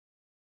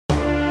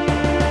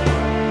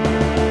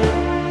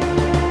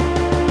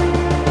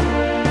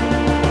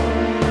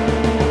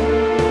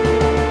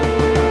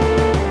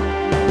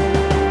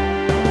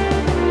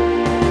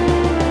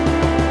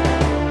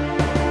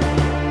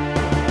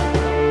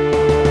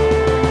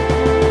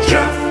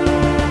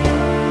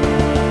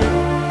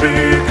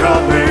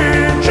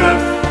Becoming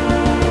Jeff.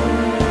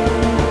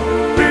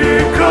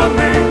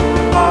 Becoming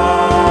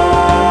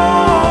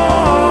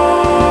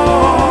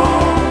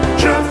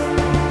Jeff.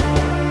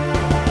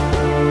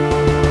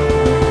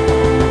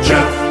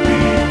 Jeff.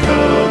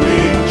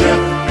 Becoming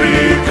Jeff.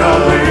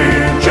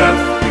 Becoming Jeff.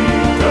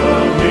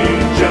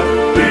 Becoming Jeff.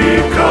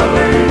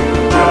 Becoming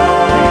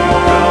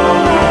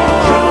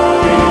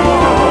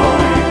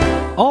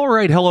All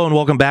right, hello and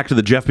welcome back to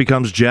the Jeff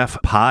Becomes Jeff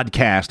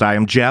podcast. I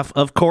am Jeff,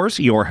 of course,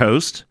 your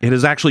host. It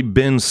has actually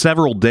been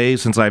several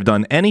days since I've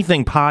done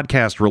anything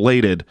podcast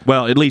related.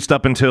 Well, at least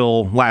up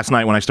until last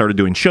night when I started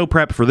doing show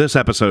prep for this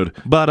episode.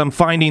 But I'm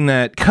finding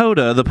that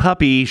Coda, the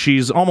puppy,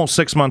 she's almost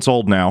 6 months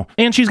old now,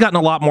 and she's gotten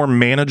a lot more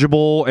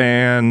manageable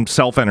and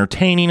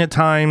self-entertaining at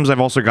times. I've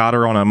also got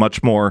her on a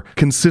much more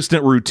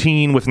consistent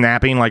routine with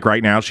napping, like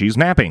right now she's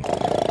napping.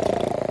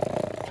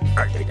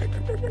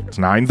 It's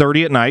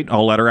 9:30 at night.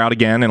 I'll let her out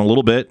again in a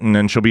little bit, and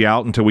then she'll be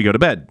out until we go to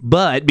bed.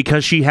 But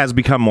because she has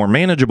become more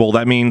manageable,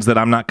 that means that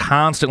I'm not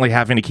constantly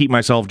having to keep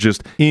myself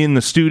just in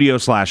the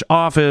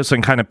studio/office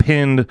and kind of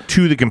pinned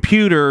to the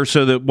computer,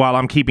 so that while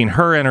I'm keeping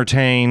her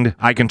entertained,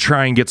 I can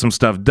try and get some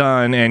stuff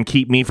done and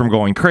keep me from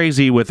going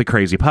crazy with the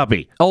crazy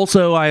puppy.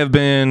 Also, I have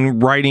been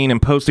writing and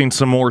posting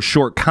some more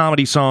short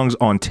comedy songs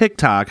on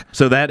TikTok,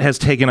 so that has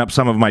taken up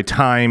some of my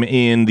time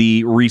in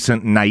the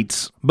recent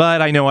nights.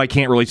 But I know I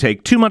can't really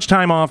take too much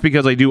time off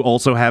because I do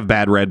also have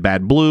Bad Red,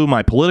 Bad Blue,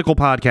 my political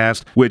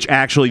podcast, which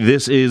actually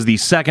this is the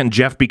second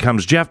Jeff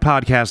Becomes Jeff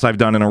podcast I've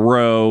done in a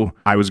row.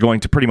 I was going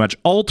to pretty much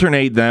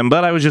alternate them,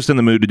 but I was just in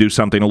the mood to do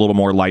something a little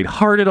more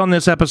lighthearted on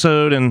this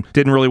episode and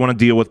didn't really want to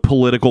deal with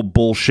political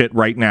bullshit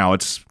right now.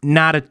 It's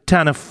not a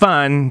ton of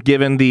fun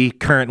given the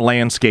current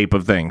landscape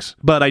of things.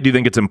 But I do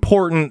think it's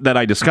important that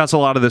I discuss a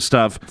lot of this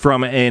stuff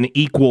from an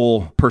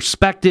equal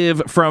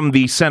perspective from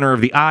the center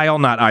of the aisle,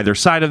 not either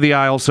side of the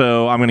aisle.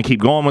 So I'm going to keep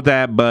going with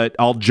that, but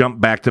I'll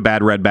jump back to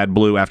Bad Red, Bad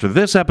Blue after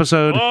this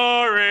episode.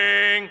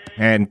 Boring.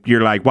 And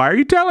you're like, why are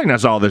you telling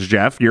us all this,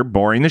 Jeff? You're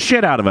boring the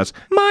shit out of us.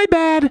 My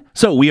bad.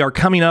 So we are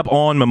coming up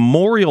on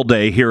Memorial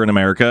Day here in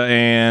America,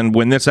 and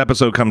when this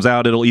episode comes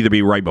out, it'll either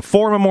be right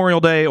before Memorial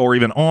Day or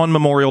even on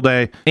Memorial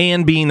Day.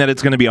 And being that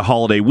it's going to be a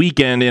holiday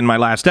weekend, in my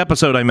last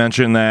episode, I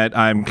mentioned that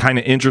I'm kind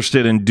of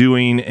interested in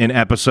doing an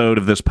episode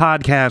of this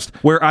podcast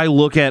where I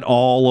look at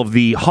all of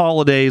the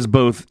holidays,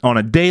 both on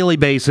a daily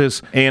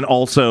basis and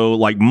also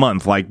like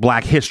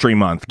Black History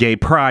Month, Gay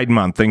Pride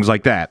Month, things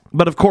like that.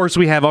 But of course,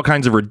 we have all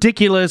kinds of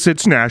ridiculous.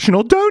 It's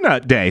National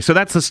Donut Day. So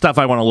that's the stuff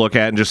I want to look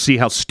at and just see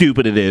how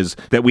stupid it is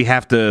that we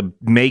have to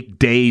make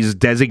days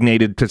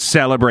designated to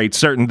celebrate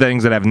certain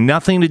things that have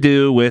nothing to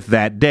do with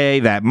that day,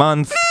 that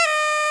month.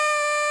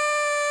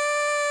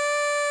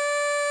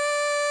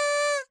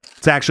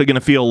 It's actually going to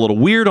feel a little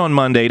weird on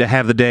Monday to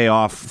have the day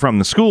off from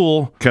the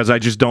school because I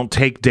just don't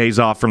take days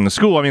off from the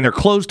school. I mean, they're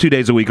closed 2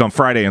 days a week on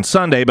Friday and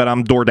Sunday, but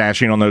I'm door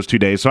dashing on those 2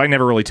 days, so I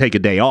never really take a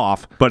day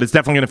off. But it's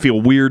definitely going to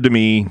feel weird to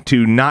me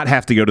to not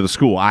have to go to the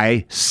school.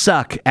 I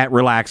suck at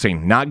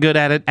relaxing. Not good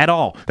at it at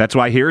all. That's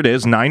why here it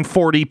is,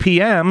 9:40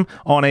 p.m.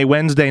 on a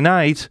Wednesday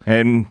night,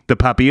 and the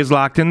puppy is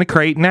locked in the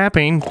crate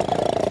napping.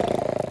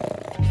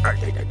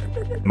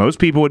 Most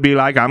people would be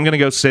like, I'm going to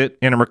go sit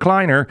in a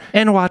recliner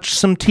and watch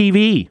some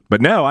TV.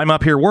 But no, I'm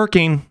up here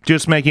working,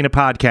 just making a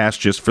podcast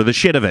just for the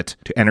shit of it,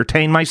 to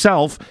entertain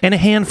myself and a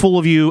handful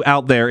of you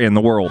out there in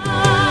the world.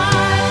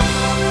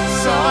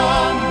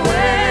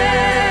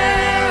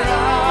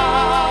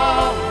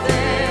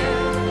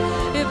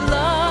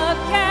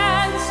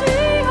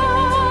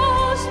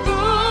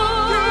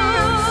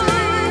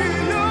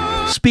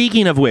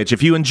 Speaking of which,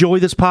 if you enjoy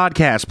this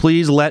podcast,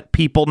 please let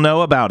people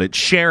know about it.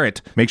 Share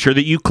it. Make sure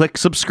that you click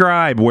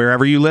subscribe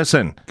wherever you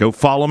listen. Go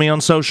follow me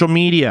on social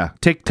media,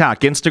 TikTok,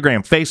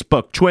 Instagram,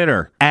 Facebook,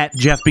 Twitter, at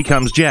Jeff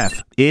Becomes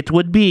Jeff. It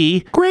would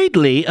be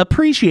greatly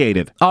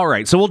appreciated. All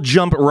right, so we'll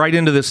jump right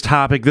into this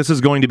topic. This is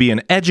going to be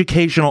an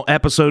educational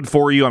episode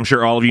for you. I'm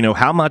sure all of you know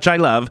how much I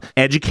love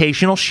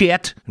educational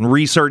shit and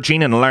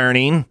researching and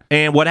learning.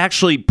 And what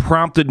actually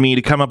prompted me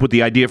to come up with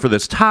the idea for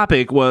this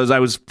topic was I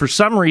was, for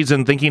some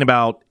reason, thinking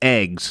about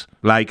eggs.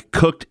 Like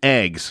cooked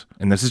eggs.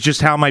 And this is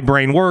just how my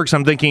brain works.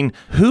 I'm thinking,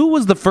 who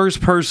was the first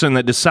person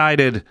that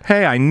decided,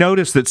 hey, I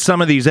noticed that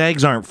some of these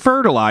eggs aren't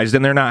fertilized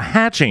and they're not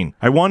hatching.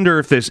 I wonder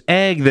if this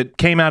egg that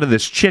came out of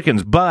this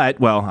chicken's butt,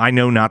 well, I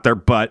know not their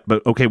butt,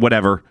 but okay,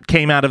 whatever,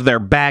 came out of their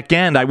back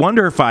end. I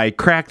wonder if I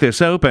crack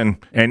this open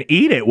and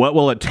eat it, what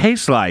will it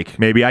taste like?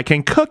 Maybe I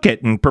can cook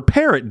it and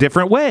prepare it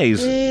different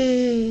ways.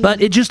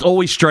 But it just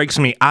always strikes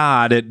me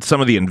odd at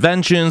some of the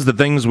inventions, the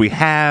things we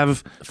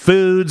have,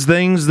 foods,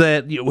 things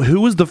that,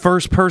 who was the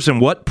first person?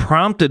 What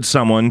prompted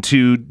someone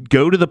to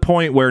go to the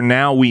point where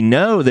now we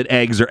know that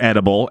eggs are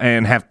edible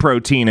and have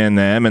protein in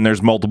them and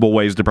there's multiple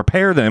ways to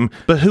prepare them?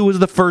 But who was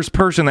the first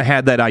person that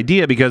had that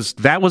idea? Because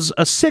that was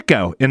a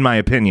sicko, in my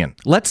opinion.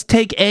 Let's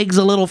take eggs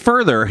a little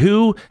further.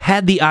 Who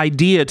had the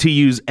idea to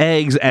use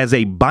eggs as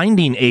a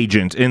binding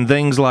agent in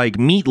things like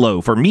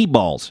meatloaf or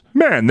meatballs?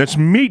 Man, this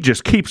meat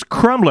just keeps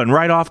crumbling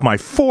right off my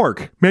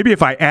fork. Maybe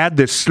if I add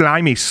this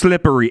slimy,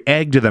 slippery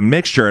egg to the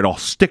mixture, it'll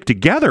stick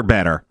together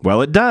better.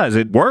 Well, it does.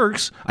 It works.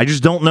 works. I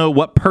just don't know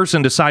what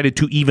person decided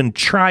to even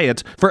try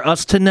it for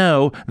us to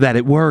know that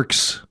it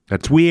works.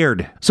 That's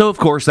weird. So, of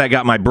course, that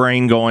got my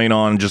brain going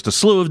on just a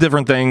slew of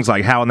different things,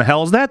 like how in the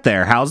hell is that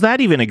there? How's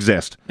that even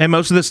exist? And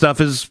most of this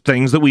stuff is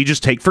things that we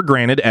just take for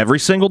granted every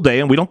single day,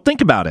 and we don't think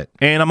about it.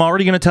 And I'm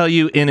already going to tell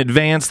you in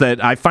advance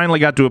that I finally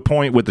got to a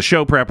point with the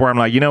show prep where I'm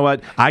like, you know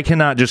what? I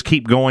cannot just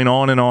keep going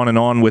on and on and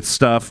on with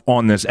stuff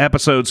on this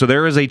episode, so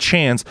there is a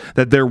chance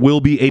that there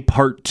will be a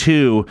part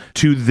 2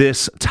 to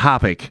this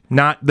topic.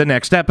 Not the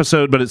next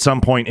episode, but at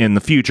some point in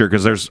the future,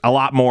 because there's a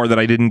lot more that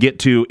I didn't get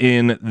to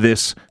in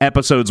this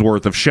episode's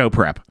worth of show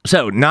prep.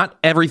 So not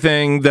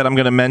everything that I'm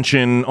going to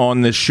mention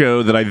on this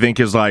show that I think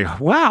is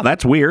like, wow,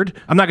 that's weird.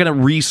 I'm not going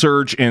to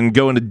research and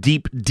go into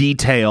deep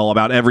detail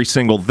about every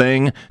single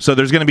thing. So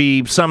there's going to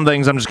be some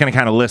things I'm just going to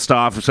kind of list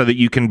off so that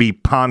you can be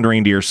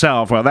pondering to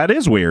yourself, well, that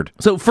is weird.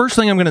 So first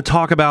thing I'm going to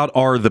talk about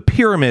are the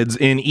pyramids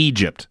in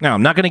Egypt. Now,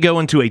 I'm not going to go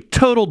into a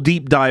total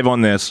deep dive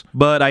on this,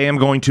 but I am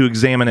going to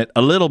examine it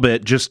a little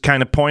bit, just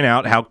kind of point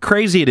out how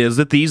crazy it is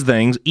that these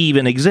things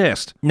even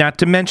exist. Not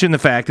to mention the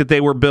fact that they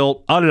were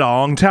built a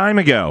long time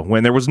ago,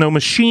 when there was no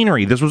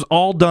machinery. This was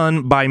all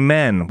done by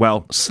men,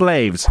 well,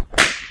 slaves.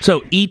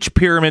 So each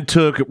pyramid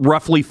took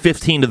roughly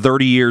 15 to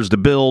 30 years to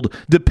build,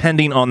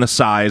 depending on the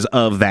size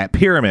of that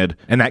pyramid.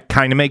 And that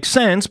kind of makes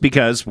sense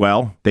because,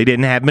 well, they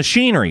didn't have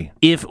machinery.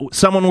 If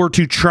someone were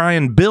to try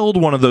and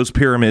build one of those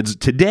pyramids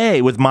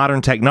today with modern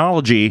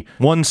technology,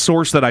 one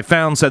source that I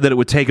found said that it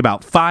would take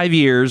about 5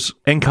 years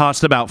and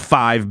cost about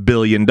 $5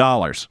 billion.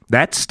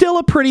 That's still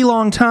a pretty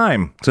long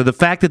time. So the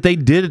fact that they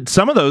did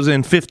some of those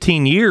in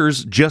 15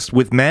 years just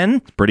with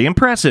men, pretty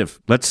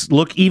impressive. Let's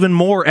look even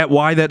more at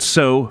why that's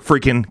so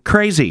freaking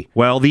crazy.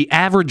 Well, the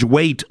average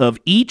weight of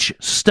each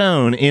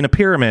stone in a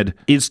pyramid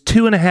is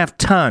 2.5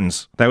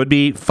 tons. That would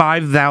be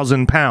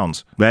 5,000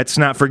 pounds. Let's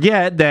not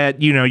forget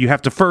that, you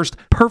have to first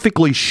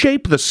perfectly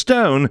shape the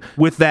stone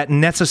with that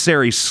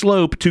necessary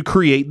slope to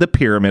create the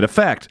pyramid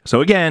effect. So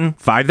again,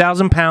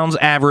 5,000 pounds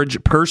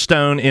average per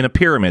stone in a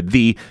pyramid.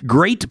 The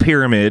Great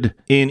Pyramid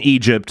in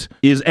Egypt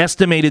is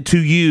estimated to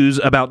use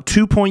about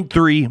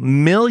 2.3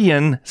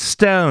 million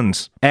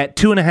stones. At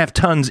 2.5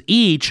 tons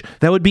each,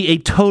 that would be a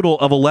total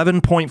of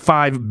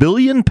 11.5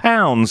 billion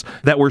pounds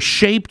that were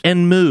shaped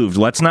and moved.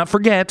 Let's not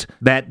forget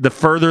that the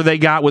further they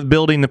got with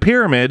building the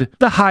pyramid,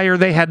 the higher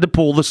they had to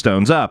pull the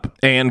stones up.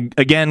 And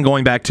again,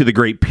 going back to the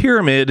Great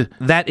Pyramid,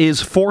 that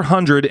is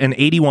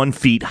 481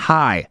 feet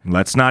high.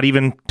 Let's not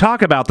even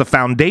talk about the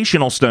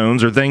foundational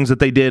stones or things that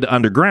they did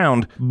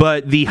underground,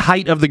 but the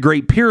height of the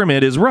Great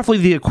Pyramid is roughly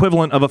the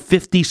equivalent of a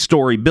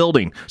 50-story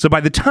building. So by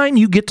the time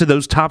you get to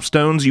those top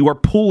stones, you are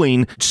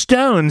pulling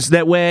stones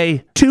that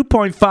weigh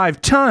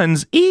 2.5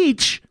 tons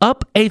each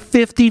up a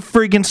 50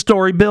 friggin'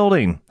 story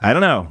building. I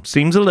don't know.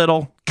 Seems a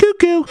little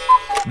cuckoo.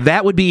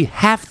 That would be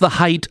half the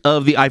height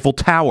of the Eiffel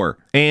Tower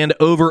and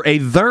over a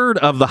third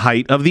of the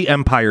height of the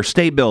Empire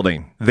State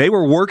Building. They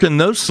were working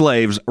those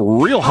slaves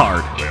real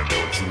hard.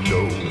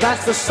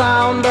 That's the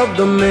sound of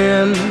the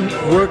men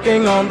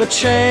working on the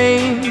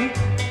chain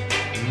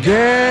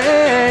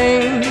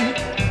gang.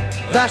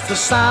 That's the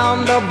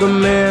sound of the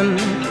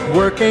men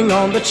working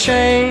on the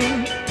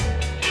chain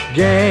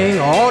gang.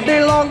 All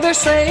day long they're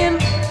saying,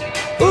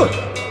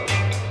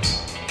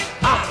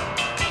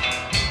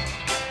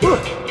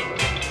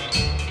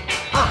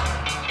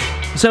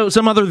 So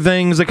some other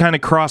things that kind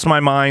of crossed my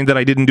mind that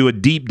I didn't do a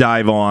deep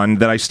dive on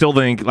that I still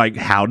think, like,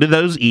 how did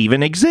those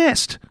even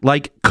exist?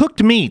 Like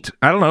cooked meat.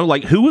 I don't know,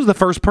 like who was the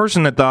first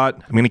person that thought,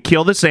 I'm going to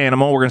kill this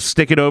animal, we're going to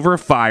stick it over a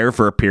fire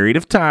for a period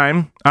of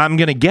time. I'm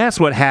going to guess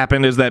what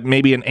happened is that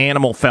maybe an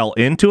animal fell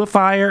into a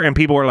fire and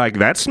people were like,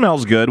 that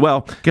smells good.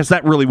 Well, I guess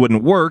that really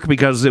wouldn't work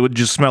because it would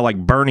just smell like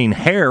burning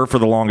hair for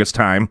the longest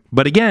time.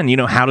 But again,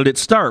 how did it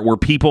start? Were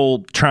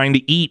people trying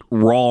to eat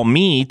raw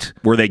meat?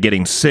 Were they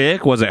getting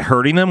sick? Was it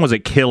hurting them? Was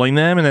it killing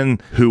them? And then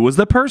who was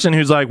the person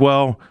who's like,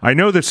 well, I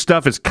know this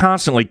stuff is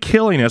constantly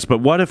killing us, but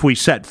what if we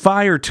set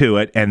fire to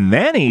it and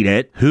then eat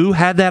it? Who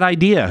had that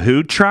idea?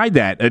 Who tried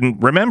that?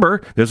 And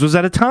remember, this was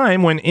at a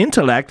time when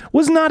intellect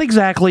was not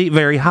exactly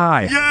very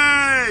high.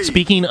 Yay!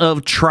 Speaking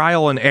of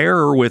trial and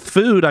error with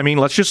food,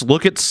 let's just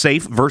look at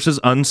safe versus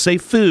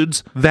unsafe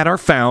foods that are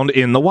found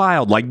in the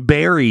wild, like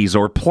berries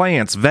or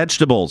plants,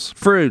 vegetables,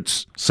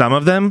 fruits. Some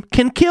of them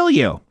can kill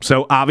you.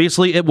 So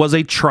obviously it was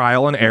a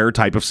trial and error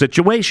type of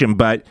situation,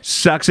 but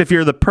sucks if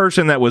you're the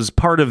person that was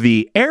part of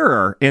the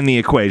error in the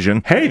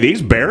equation. Hey,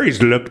 these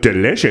berries look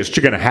delicious.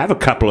 You're going to have a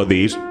couple of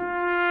these.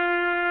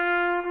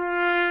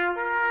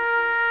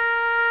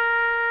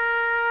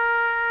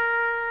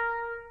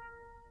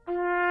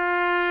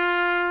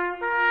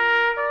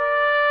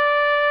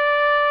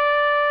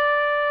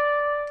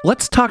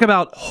 let's talk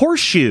about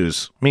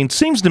horseshoes. I mean,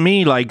 seems to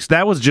me like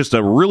that was just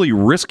a really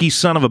risky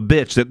son of a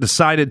bitch that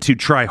decided to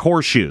try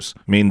horseshoes.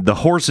 I mean, the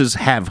horses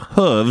have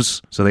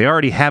hooves, so they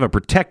already have a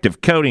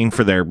protective coating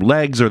for their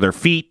legs or their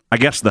feet. I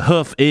guess the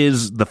hoof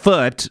is the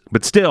foot,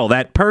 but still,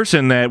 that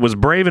person that was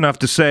brave enough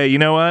to say, you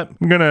know what,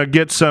 I'm going to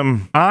get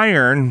some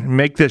iron,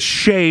 make this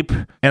shape,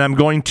 and I'm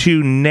going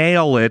to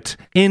nail it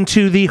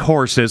into the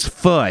horse's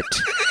foot.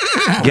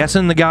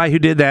 Guessing the guy who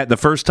did that the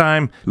first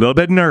time, a little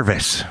bit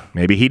nervous.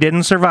 Maybe he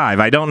didn't survive.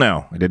 I don't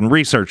know. I didn't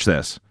research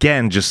this.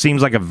 Again, just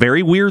seems like a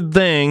very weird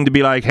thing to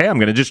be like, hey, I'm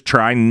going to just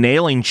try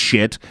nailing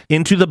shit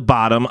into the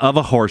bottom of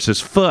a horse's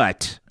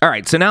foot. All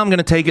right, so now I'm going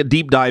to take a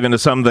deep dive into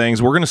some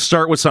things. We're going to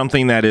start with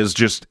something that is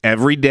just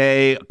every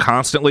day,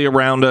 constantly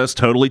around us,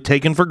 totally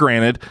taken for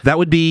granted. That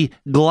would be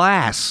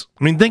glass.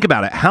 I mean, think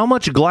about it. How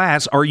much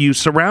glass are you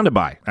surrounded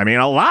by? I mean,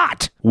 a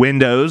lot.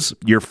 Windows,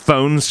 your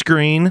phone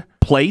screen,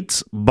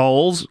 plates,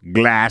 bowls,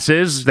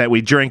 glasses that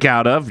we drink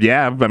out of.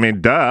 Yeah, I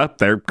mean, duh.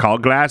 They're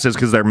called glasses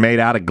because they're made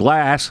out of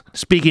glass.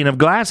 Speaking of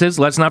glasses,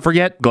 let's not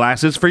forget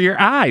glasses for your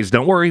eyes.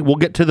 Don't worry, we'll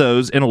get to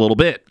those in a little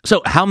bit.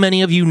 So how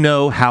many of you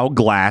know how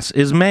glass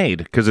is made?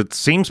 Because it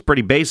seems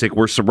pretty basic.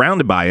 We're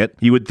surrounded by it.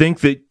 You would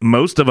think that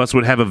most of us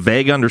would have a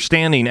vague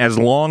understanding, as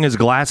long as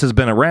glass has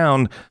been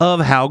around, of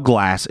how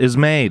glass is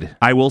made.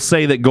 I will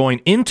say that going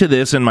into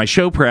this in my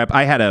show prep,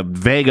 I had a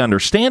vague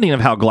understanding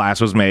of how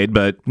glass was made,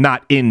 but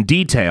not in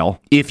detail.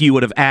 If you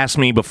would have asked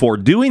me before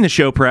doing the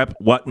show prep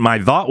what my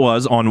thought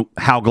was on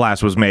how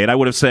glass was made, I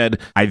would have said,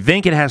 I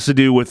think it has to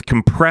do with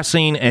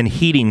compressing and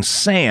heating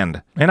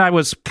sand. And I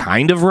was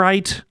kind of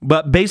right.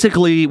 But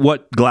basically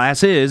what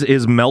glass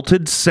is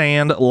melted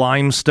sand,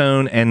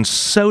 limestone, and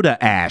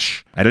soda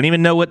ash. I don't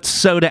even know what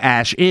soda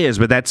ash is,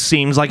 but that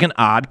seems like an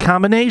odd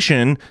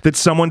combination that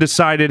someone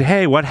decided,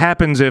 hey, what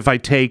happens if I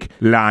take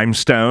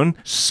limestone,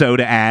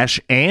 soda ash,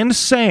 and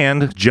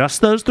sand,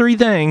 just those three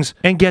things,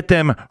 and get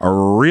them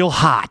real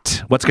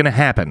hot? What's going to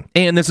happen?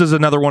 And this is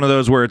another one of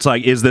those where it's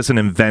like, is this an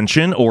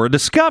invention or a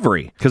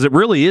discovery? Because it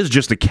really is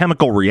just a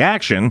chemical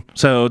reaction.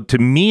 So to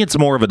me, it's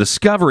more of a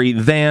discovery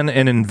than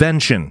an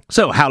invention.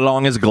 So how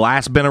long has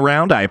glass been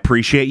around? I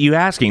appreciate you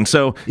asking.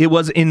 So it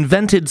was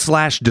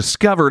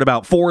invented/discovered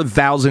about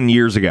 4,000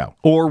 years ago,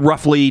 or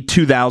roughly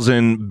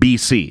 2000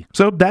 BC.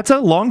 So that's a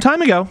long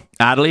time ago.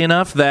 Oddly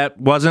enough, that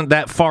wasn't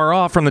that far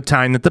off from the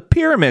time that the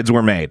pyramids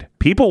were made.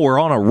 People were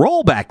on a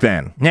roll back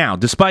then. Now,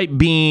 despite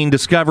being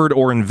discovered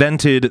or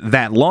invented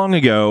that long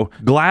ago,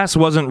 glass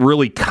wasn't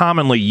really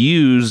commonly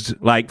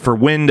used, like for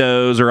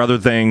windows or other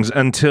things,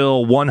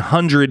 until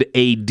 100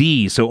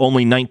 AD, so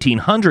only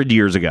 1900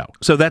 years ago.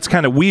 So that's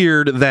kind of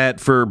weird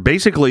that for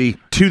basically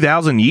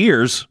 2,000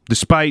 years,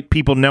 despite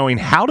people knowing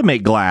how to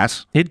make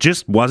glass, it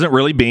just wasn't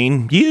really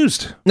being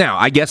used. Now,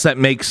 I guess that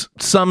makes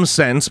some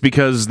sense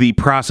because the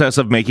process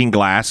of making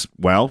glass,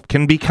 well,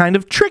 can be kind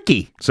of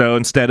tricky. So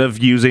instead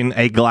of using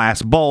a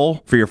glass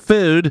bowl for your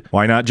food,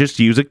 why not just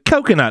use a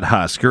coconut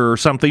husk or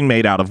something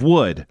made out of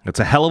wood?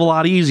 It's a hell of a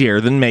lot easier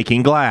than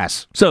making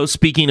glass. So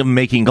speaking of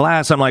making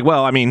glass, I'm like,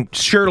 well, I mean,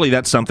 surely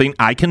that's something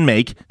I can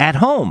make at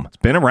home. It's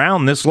been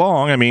around this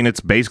long. I mean,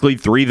 it's basically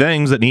three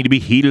things that need to be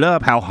heated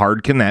up. How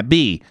hard can that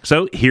be?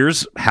 So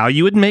here's how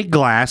you would make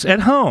glass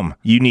at home.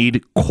 You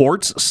need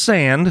quartz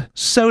sand,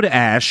 soda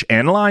ash,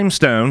 and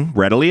limestone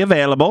readily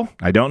available.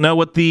 I don't know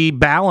what the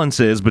balance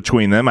is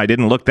between them. I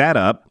didn't look that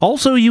up.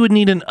 Also, you would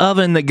need an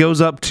oven that goes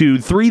up to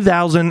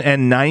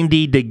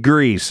 3,090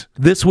 degrees.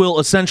 This will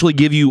essentially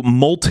give you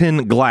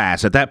molten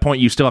glass. At that point,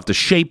 you still have to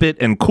shape it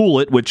and cool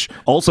it, which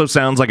also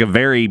sounds like a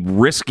very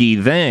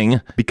risky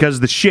thing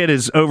because the shit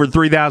is over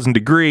 3,000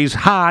 degrees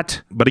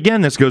hot. But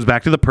again, this goes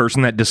back to the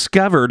person that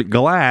discovered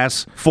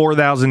glass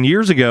 4,000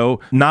 years ago.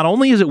 Not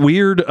only is it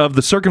weird of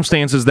the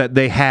circumstances that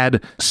they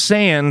had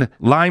sand,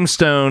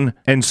 limestone,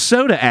 and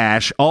soda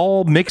ash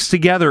all mixed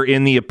together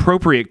in the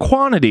appropriate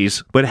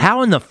quantities, but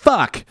how in the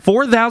fuck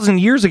 4,000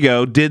 years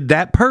ago did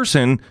that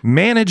person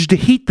manage to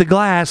heat the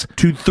glass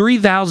to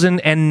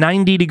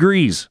 3,090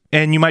 degrees?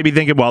 And you might be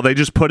thinking, well, they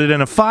just put it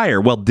in a fire.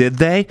 Well, did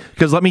they?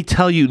 Because let me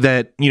tell you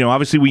that,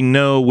 obviously we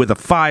know with a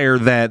fire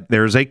that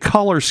there's a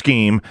color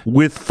scheme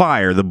with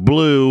fire. The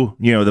blue,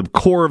 the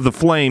core of the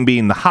flame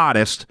being the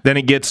hottest. Then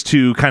it gets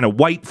to kind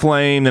of white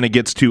flame. Then it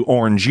gets to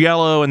orange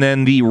yellow. And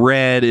then the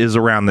red is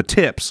around the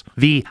tips.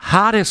 The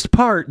hottest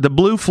part, the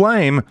blue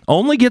flame,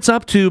 only gets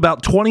up to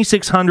about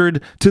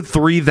 2,600 to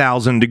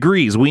 3,000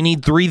 degrees. We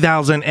need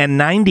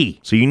 3,090.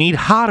 So you need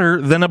hotter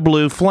than a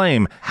blue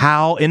flame.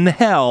 How in the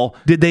hell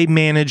did they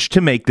manage to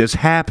make this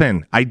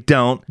happen? I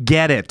don't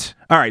get it.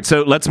 All right,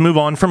 so let's move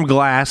on from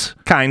glass,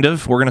 kind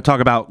of. We're going to talk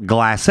about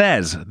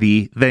glasses,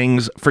 the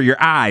things for your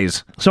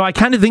eyes. So I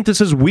kind of think this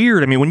is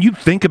weird. I mean, when you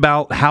think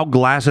about how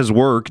glasses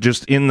work,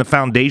 just in the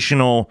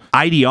foundational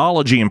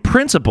ideology and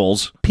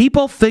principles,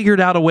 people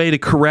figured out a way to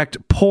correct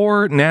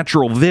poor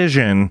natural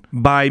vision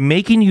by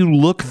making you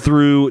look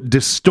through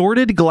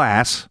distorted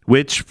glass,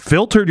 which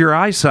filtered your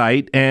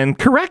eyesight and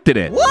corrected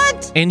it.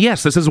 What? And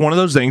yes, this is one of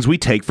those things we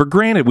take for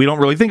granted. We don't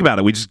really think about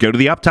it. We just go to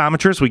the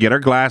optometrist, we get our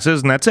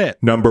glasses, and that's it.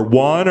 Number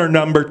one or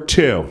number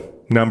two?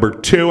 Number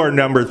 2 or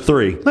number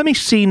 3? Let me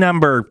see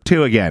number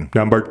 2 again.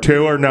 Number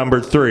 2 or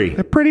number 3?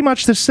 They're pretty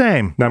much the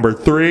same. Number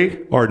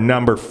 3 or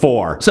number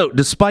 4? So,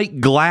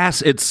 despite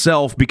glass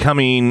itself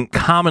becoming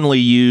commonly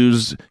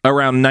used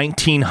around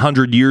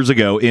 1900 years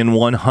ago in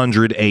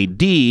 100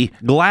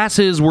 AD,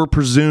 glasses were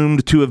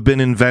presumed to have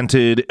been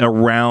invented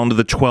around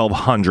the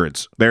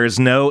 1200s. There is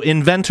no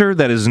inventor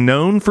that is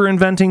known for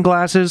inventing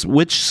glasses,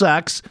 which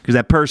sucks because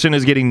that person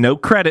is getting no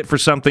credit for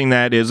something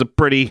that is a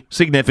pretty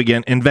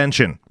significant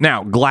invention.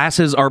 Now,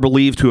 glasses are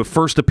believed to have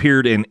first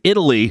appeared in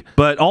Italy,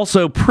 but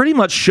also pretty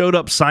much showed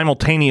up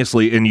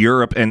simultaneously in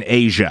Europe and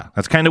Asia.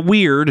 That's kind of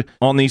weird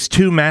on these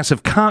two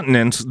massive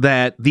continents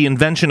that the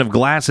invention of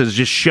glasses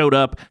just showed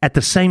up at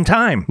the same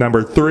time.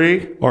 Number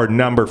 3 or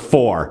number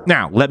 4?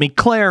 Now, let me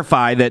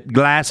clarify that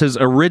glasses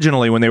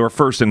originally, when they were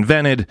first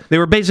invented, they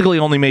were basically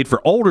only made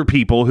for older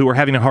people who were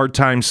having a hard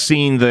time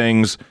seeing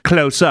things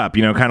close up,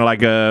 kind of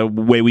like a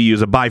way we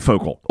use a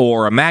bifocal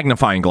or a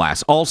magnifying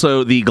glass.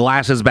 Also, the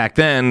glasses back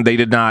then, they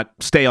did not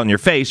stay on your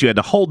face. You had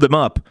to hold them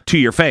up to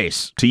your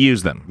face to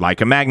use them,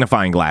 like a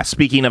magnifying glass.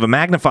 Speaking of a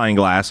magnifying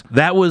glass,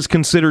 that was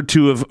considered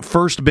to have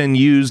first been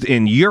used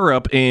in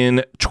Europe in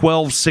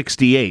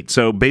 1268,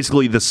 so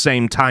basically the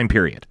same time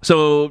period.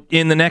 So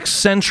in the next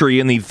century,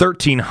 in the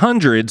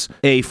 1300s,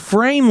 a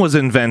frame was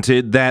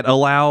invented that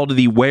allowed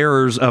the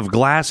wearers of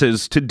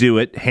glasses to do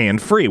it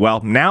hand-free.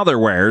 Well, now they're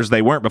wearers.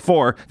 They weren't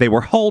before. They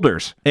were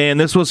holders. And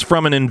this was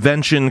from an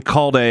invention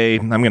called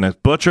I'm going to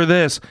butcher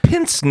this,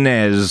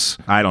 pince-nez.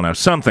 I don't know,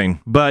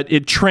 something. But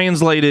it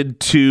translated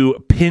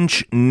to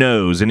pinch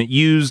nose, and it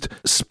used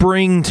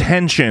spring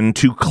tension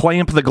to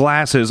clamp the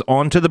glasses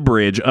onto the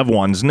bridge of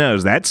one's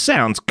nose. That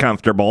sounds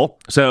comfortable.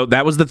 So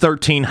that was the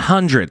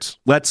 1300s.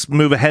 Let's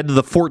move ahead to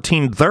the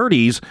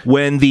 1430s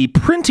when the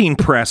printing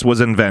press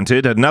was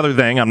invented. Another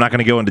thing, I'm not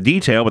going to go into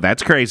detail, but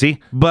that's crazy.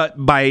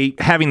 But by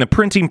having the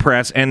printing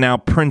press and now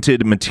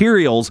printed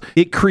materials,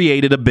 it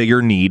created a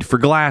bigger need for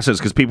glasses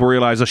because people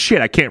realized, oh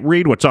shit, I can't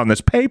read what's on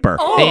this paper.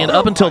 And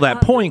up until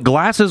that point,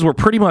 glasses were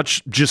pretty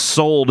much just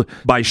sold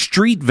by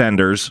street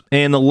vendors,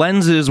 and the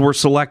lenses were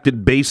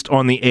selected based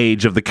on the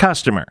age of the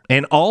customer.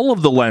 And all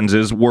of the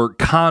lenses were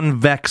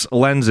convex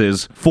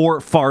lenses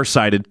for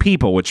farsighted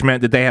people, which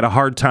meant that they had a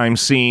hard time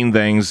seeing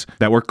things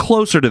that were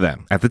closer to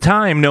them. At the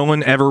time, no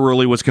one ever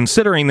really was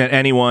considering that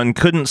anyone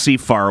couldn't see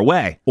far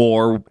away,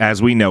 or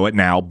as we know it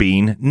now,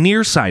 being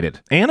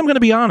nearsighted. And I'm going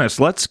to be honest,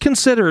 let's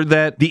consider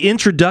that the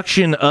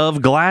introduction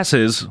of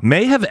glasses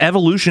may have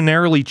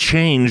evolutionarily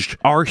changed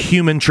our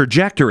human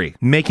trajectory,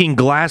 making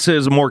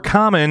glasses more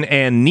common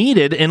and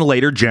needed in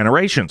later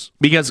generations.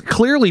 Because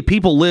clearly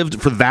people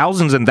lived for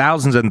thousands and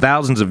thousands and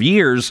thousands of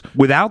years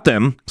without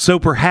them, so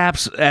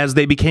perhaps as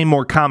they became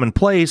more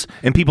commonplace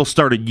and people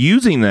started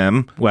using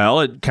them, well,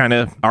 it kind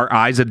of, our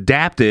eyes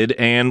adapted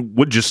and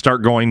would just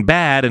start going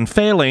bad and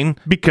failing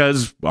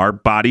because our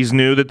bodies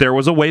knew that there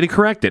was a way to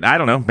correct it. I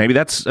don't know, maybe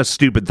that's a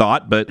stupid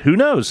thought, but who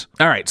knows?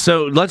 All right,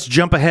 so let's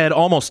jump ahead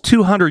almost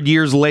 200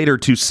 years later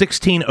to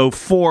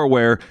 1604,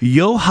 where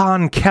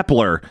Johann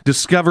Kepler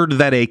discovered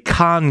that a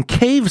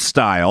concave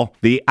style,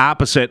 the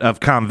opposite of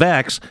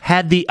convex,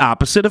 had the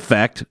opposite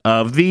effect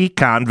of the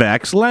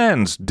convex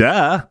lens.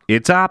 Duh,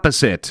 it's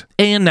opposite.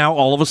 And now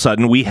all of a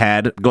sudden we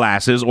had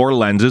glasses or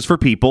lenses for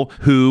people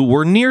who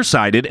were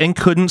nearsighted and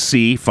couldn't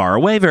see far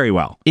away very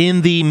well.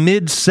 In the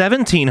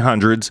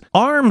mid-1700s,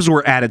 arms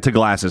were added to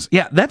glasses.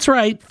 Yeah, that's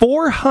right,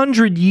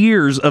 400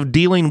 years of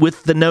dealing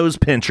with the nose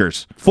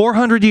pinchers.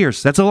 400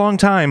 years, that's a long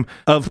time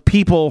of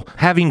people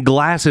having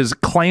glasses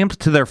clamped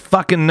to their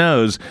fucking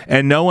nose,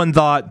 and no one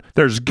thought,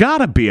 there's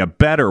gotta be a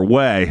better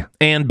way.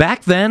 And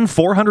back then,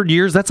 400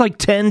 years, that's like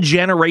 10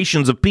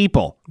 generations of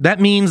people.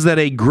 That means that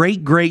a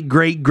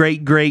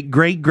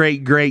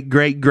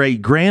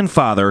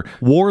great-great-great-great-great-great-great-great-great-grandfather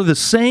wore the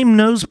same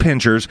nose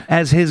pinchers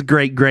as his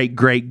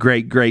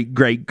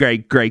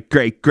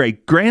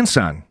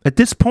great-great-great-great-great-great-great-great-grandson. At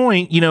this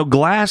point,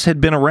 glass had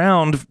been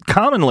around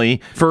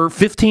commonly for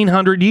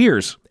 1,500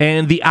 years,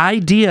 and the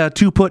idea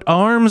to put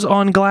arms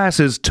on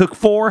glasses took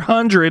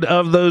 400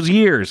 of those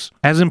years.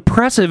 As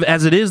impressive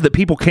as it is that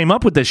people came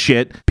up with this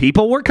shit,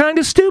 people were kind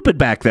of stupid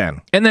back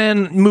then. And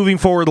then, moving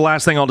forward, the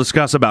last thing I'll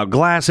discuss about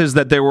glass is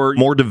that there were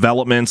more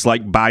developments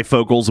like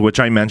bifocals, which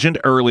I mentioned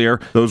earlier.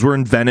 Those were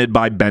invented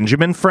by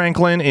Benjamin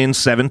Franklin in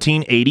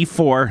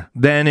 1784.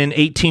 Then in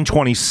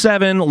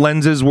 1827,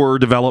 lenses were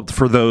developed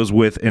for those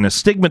with an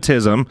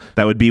astigmatism.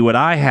 That would be what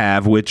I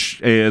have, which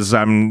is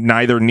I'm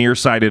neither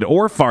nearsighted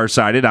or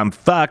farsighted. I'm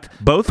fucked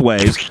both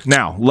ways.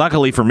 Now,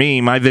 luckily for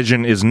me, my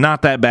vision is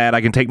not that bad.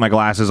 I can take my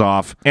glasses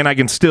off and I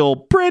can still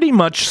pretty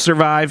much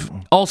survive.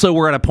 Also,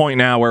 we're at a point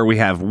now where we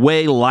have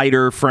way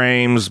lighter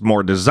frames,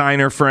 more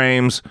designer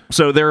frames.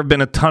 So there have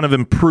been a ton of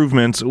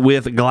improvements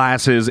with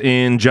glasses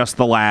in just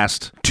the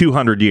last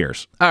 200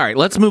 years. All right,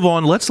 let's move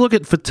on. Let's look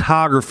at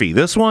photography.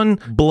 This one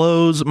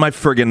blows my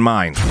friggin'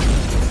 mind.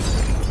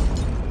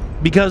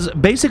 because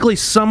basically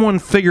someone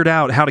figured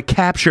out how to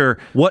capture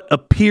what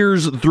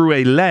appears through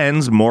a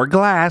lens, more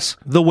glass,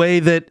 the way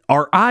that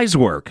our eyes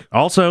work.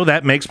 Also,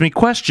 that makes me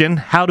question,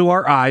 how do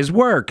our eyes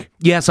work?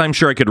 Yes, I'm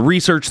sure I could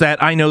research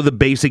that. I know the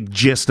basic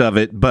gist of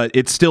it, but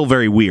it's still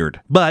very weird.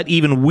 But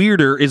even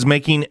weirder is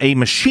making a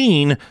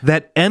machine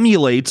that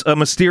emulates a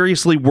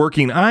mysteriously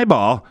working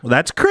eyeball. Well,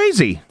 that's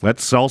crazy.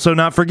 Let's also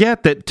not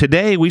forget that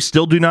today we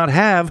still do not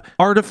have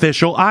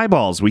artificial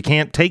eyeballs. We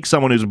can't take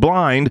someone who's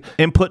blind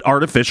and put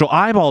artificial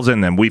eyeballs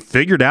in them. We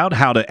figured out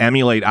how to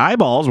emulate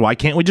eyeballs. Why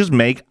can't we just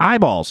make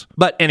eyeballs?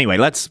 But anyway,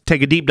 let's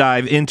take a deep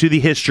dive into the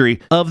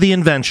history of the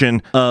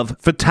invention of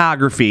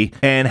photography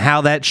and how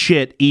that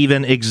shit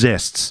even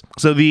exists.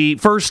 So the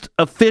first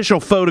official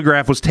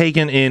photograph was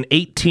taken in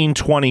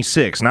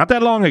 1826, not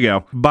that long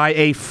ago, by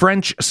a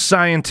French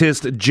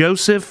scientist,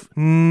 Joseph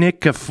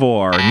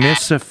Nicaphore.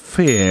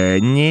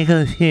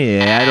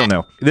 I don't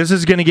know. This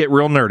is going to get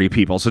real nerdy,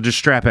 people, so just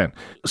strap in.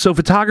 So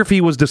photography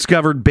was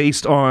discovered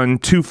based on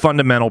two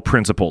fundamental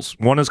principles.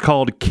 One is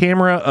called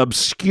camera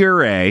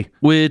obscurae,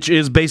 which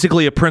is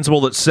basically a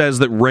principle that says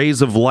that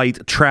rays of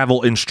light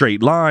travel in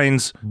straight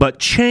lines, but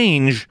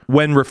change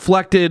when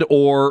reflected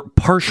or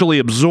partially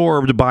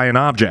absorbed by an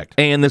object.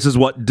 And this is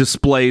what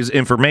displays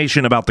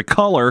information about the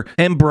color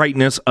and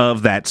brightness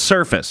of that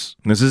surface.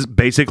 This is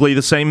basically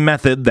the same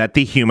method that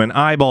the human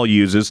eyeball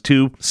uses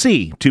to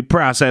see, to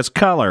process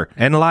color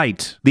and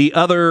light. The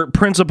other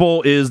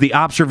principle is the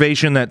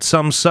observation that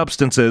some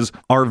substances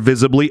are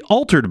visibly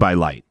altered by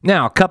light.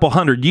 Now, a couple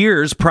hundred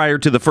years prior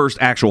to the first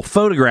actual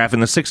photograph in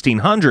the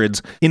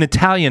 1600s, an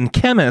Italian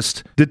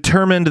chemist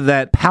determined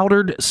that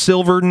powdered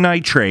silver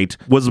nitrate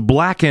was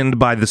blackened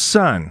by the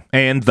sun,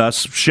 and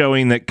thus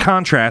showing that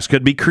contrast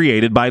could be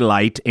created by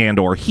light and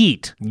or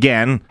heat.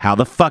 Again, how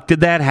the fuck did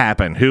that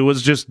happen? Who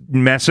was just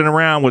messing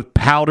around with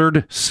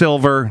powdered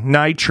silver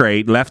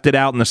nitrate, left it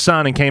out in the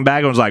sun, and came back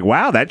and was like,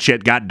 wow, that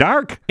shit got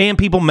dark. And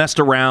people messed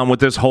around with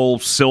this whole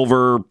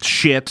silver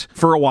shit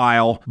for a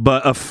while,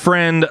 but a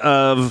friend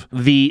of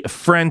the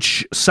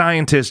French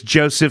scientist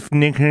Joseph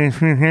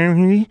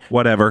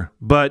whatever,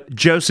 but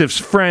Joseph's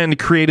friend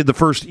created the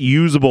first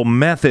usable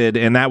method,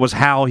 and that was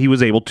how he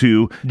was able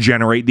to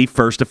generate the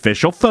first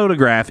official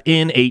photograph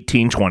in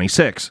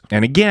 1826.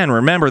 And again,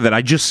 remember that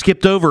I just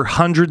skipped over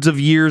hundreds of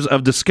years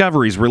of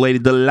discoveries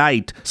related to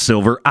light,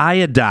 silver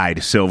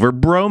iodide, silver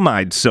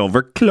bromide,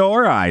 silver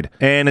chloride,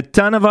 and a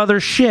ton of other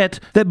shit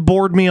that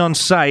bored me on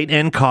sight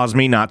and caused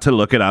me not to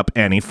look it up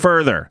any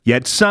further.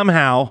 Yet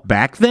somehow,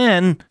 back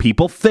then,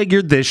 people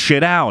figured this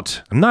shit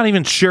out. I'm not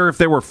even sure if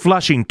they were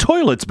flushing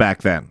toilets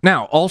back then.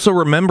 Now, also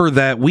remember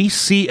that we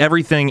see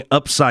everything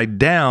upside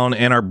down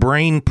and our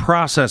brain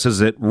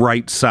processes it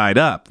right side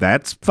up.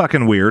 That's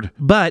fucking weird.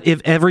 But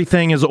if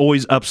everything is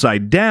always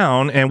upside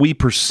down and we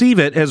perceive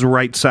it as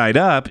right side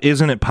up,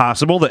 isn't it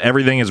possible that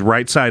everything is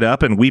right side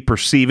up and we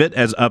perceive it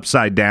as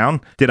upside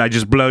down? Did I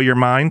just blow your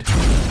mind?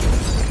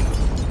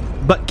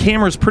 But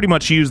cameras pretty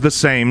much use the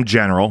same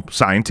general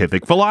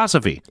scientific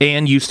philosophy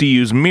and used to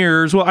use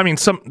mirrors. Well, I mean,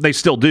 they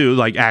still do,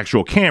 like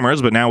actual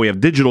cameras, but now we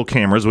have digital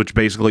cameras, which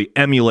basically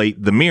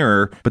emulate the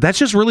mirror. But that's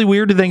just really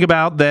weird to think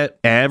about, that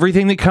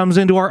everything that comes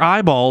into our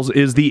eyeballs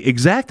is the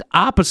exact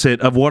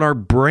opposite of what our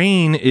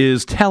brain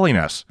is telling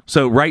us.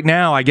 So right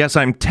now, I guess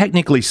I'm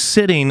technically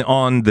sitting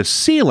on the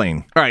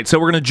ceiling. All right, so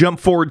we're going to jump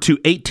forward to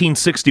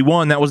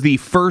 1861. That was the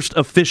first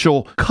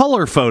official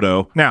color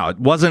photo. Now, it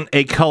wasn't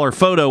a color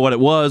photo. What it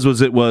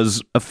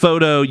was a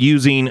photo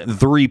using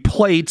 3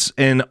 plates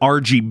in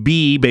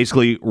RGB,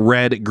 basically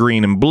red,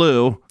 green, and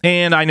blue.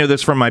 And I know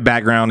this from my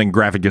background in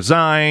graphic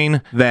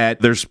design,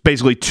 that there's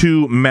basically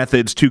 2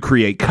 methods to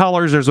create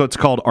colors. There's what's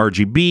called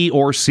RGB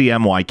or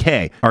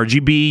CMYK.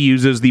 RGB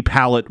uses the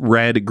palette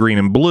red, green,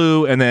 and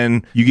blue, and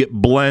then you get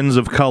blends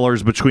of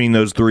colors between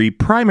those 3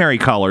 primary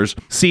colors.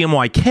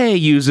 CMYK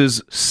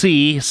uses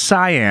C,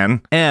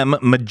 cyan, M,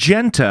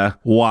 magenta,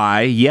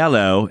 Y,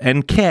 yellow,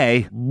 and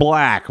K,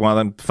 black. Well,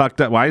 then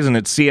fucked up. Why isn't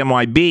it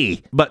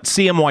CMYB? But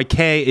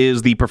CMYK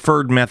is the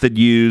preferred method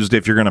used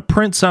if you're going to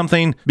print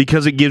something,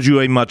 because it gives you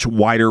a much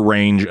wider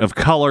range of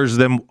colors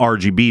than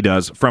RGB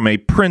does from a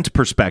print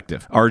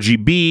perspective.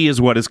 RGB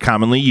is what is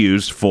commonly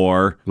used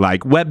for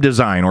like web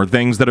design or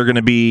things that are going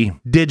to be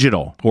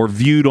digital or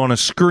viewed on a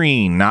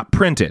screen, not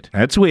printed.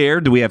 That's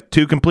weird. We have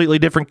 2 completely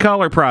different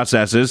color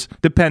processes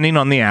depending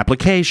on the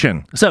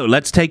application. So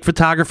let's take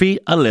photography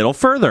a little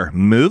further.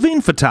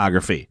 Moving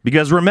photography.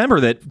 Because remember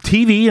that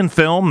TV and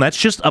film, that's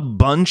just a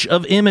bunch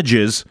of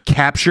images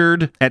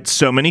captured at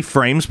so many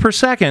frames per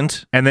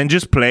second and then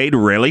just played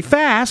really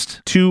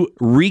fast to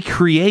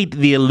recreate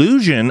the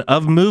illusion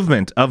of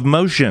movement, of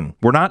motion.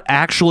 We're not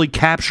actually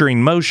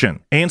capturing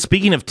motion. And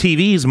speaking of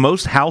TVs,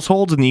 most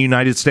households in the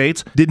United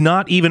States did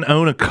not even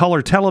own a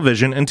color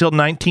television until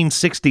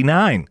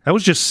 1969. That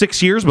was just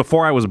 6 years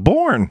before I was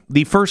born.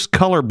 The first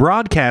color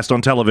broadcast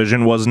on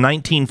television was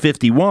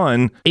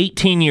 1951,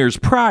 18 years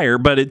prior,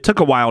 but it took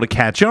a while to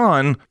catch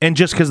on. And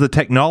just because the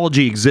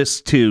technology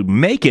exists to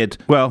make it,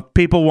 well,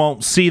 people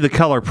won't see the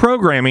color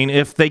programming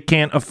if they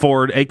can't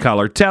afford a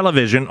color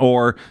television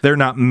or they're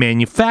not manually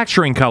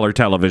manufacturing color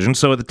television,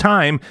 so at the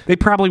time, they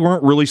probably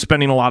weren't really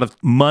spending a lot of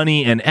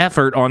money and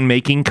effort on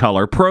making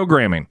color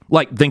programming.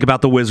 Like, think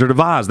about The Wizard of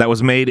Oz. That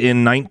was made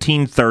in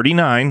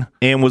 1939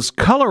 and was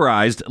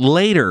colorized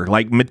later.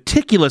 Like,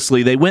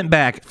 meticulously, they went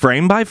back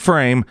frame by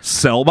frame,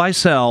 cell by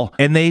cell,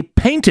 and they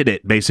painted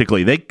it,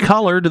 basically. They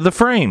colored the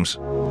frames.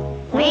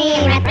 We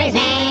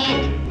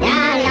represent the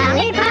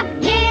Lollipop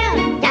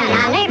Guild, the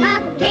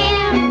Lollipop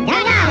Guild,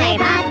 the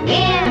Lollipop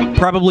Guild.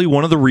 Probably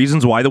one of the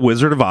reasons why The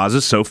Wizard of Oz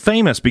is so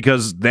famous,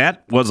 because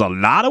that was a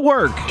lot of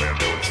work.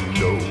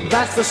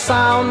 That's the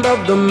sound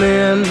of the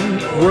men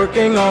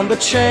working on the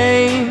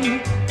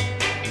chain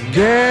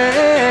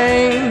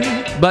gang.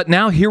 But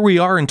now here we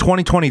are in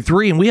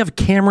 2023 and we have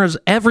cameras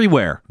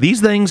everywhere.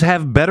 These things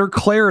have better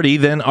clarity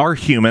than our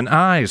human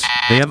eyes.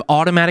 They have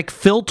automatic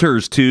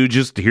filters to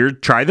just, here,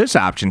 try this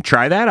option,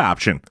 try that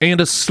option, and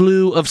a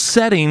slew of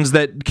settings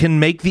that can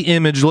make the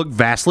image look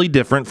vastly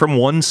different from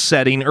one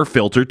setting or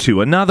filter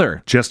to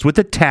another, just with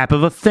the tap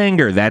of a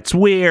finger. That's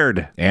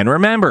weird. And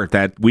remember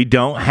that we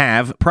don't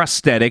have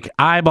prosthetic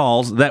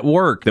eyeballs that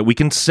work, that we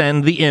can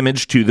send the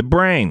image to the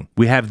brain.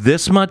 We have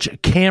this much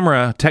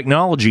camera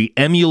technology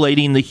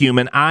emulating the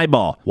human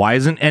eyeball. Why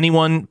isn't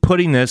anyone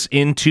putting this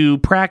into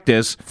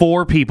practice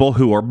for people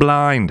who are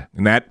blind?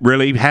 And that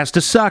really has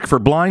to suck for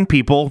blind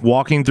people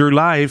walking through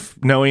life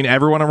knowing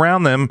everyone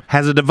around them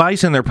has a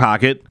device in their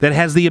pocket that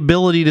has the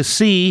ability to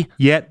see,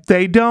 yet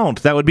they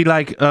don't. That would be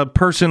like a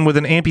person with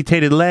an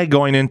amputated leg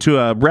going into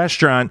a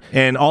restaurant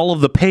and all of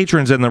the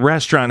patrons in the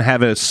restaurant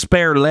have a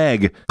spare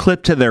leg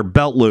clipped to their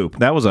belt loop.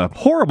 That was a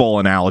horrible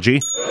analogy.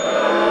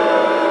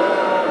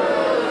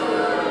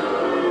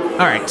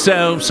 All right,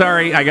 so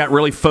sorry, I got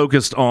really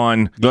focused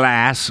on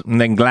glass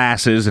and then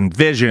glasses and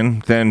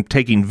vision, then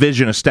taking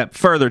vision a step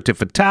further to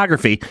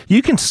photography.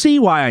 You can see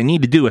why I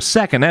need to do a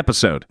second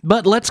episode.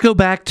 But let's go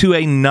back to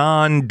a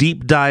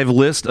non-deep dive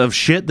list of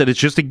shit that it's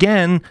just,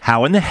 again,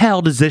 how in the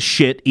hell does this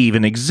shit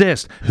even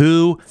exist?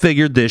 Who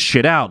figured this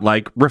shit out?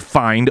 Like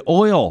refined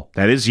oil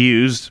that is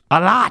used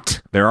a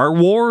lot. There are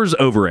wars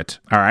over it.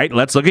 All right,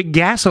 let's look at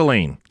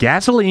gasoline.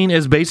 Gasoline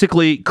is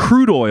basically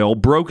crude oil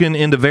broken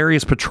into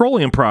various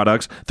petroleum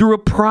products through a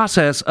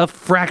process of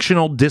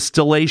fractional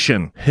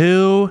distillation.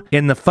 Who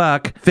in the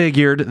fuck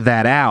figured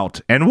that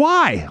out? And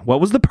why? What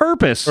was the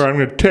purpose? I'm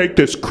going to take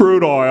this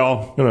crude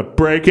oil, I'm going to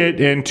break it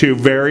into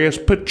various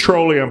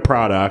petroleum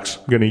products.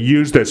 I'm going to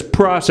use this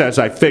process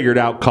I figured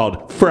out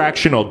called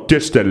fractional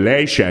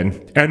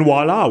distillation, and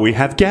voila, we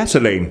have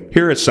gasoline.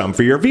 Here is some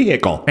for your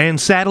vehicle. And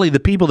sadly,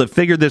 the people that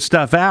figured this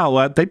stuff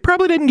out, they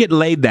probably didn't get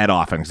laid that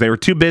often because they were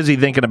too busy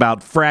thinking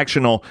about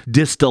fractional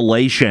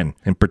distillation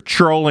and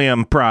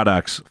petroleum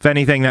products. If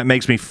anything, that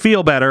makes me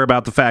feel better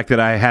about the fact that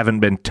I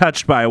haven't been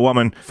touched by a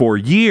woman for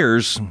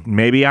years.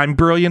 Maybe I'm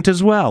brilliant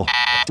as well.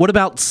 What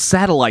about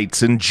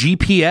satellites and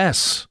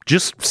GPS?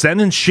 Just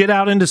sending shit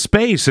out into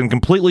space and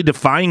completely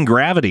defying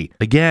gravity.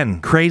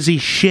 Again, crazy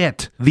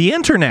shit. The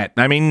internet,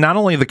 I mean, not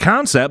only the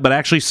concept, but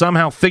actually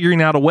somehow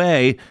figuring out a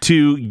way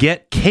to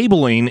get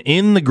cabling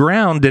in the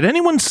ground. Did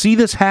anyone see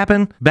this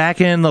happen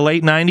back in the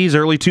late 90s,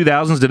 early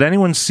 2000s? Did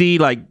anyone see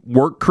like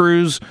work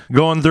crews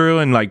going through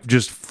and like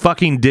just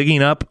fucking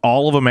digging up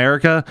all of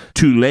America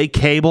to lay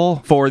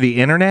cable for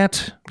the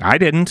internet? I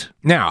didn't.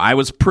 Now, I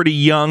was pretty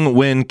young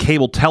when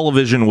cable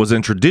television was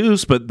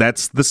introduced, but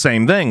that's the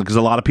same thing because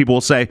a lot of people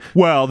will say,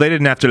 well, they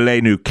didn't have to lay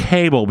new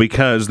cable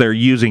because they're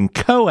using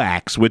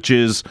coax, which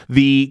is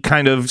the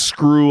kind of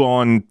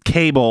screw-on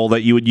cable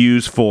that you would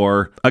use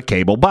for a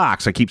cable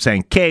box. I keep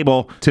saying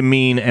cable to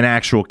mean an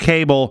actual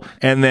cable,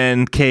 and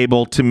then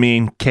cable to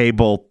mean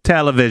cable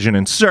television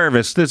and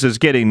service. This is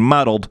getting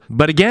muddled.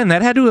 But again,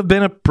 that had to have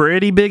been a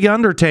pretty big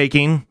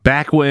undertaking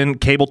back when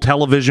cable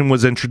television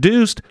was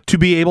introduced to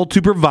be able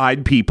to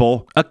provide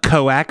people a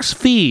coax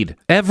feed.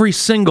 Every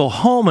single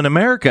home in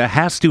America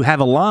has to have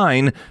a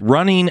line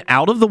running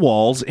out of the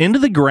walls into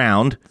the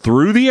ground,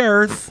 through the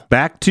earth,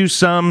 back to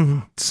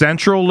some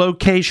central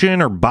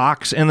location or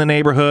box in the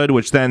neighborhood,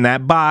 which then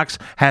that box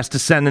has to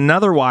send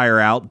another wire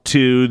out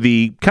to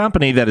the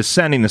company that is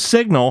sending the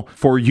signal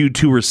for you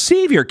to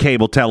receive your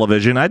cable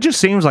television. That just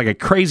seems like a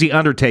crazy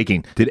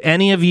undertaking. Did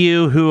any of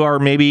you who are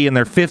maybe in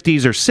their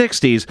 50s or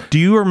 60s, do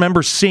you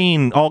remember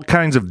seeing all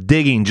kinds of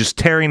digging, just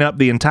tearing up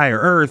the entire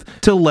earth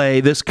to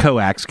lay this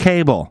coax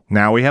cable?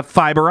 Now we have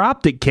fiber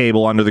optic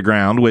cable under the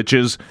ground, which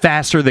is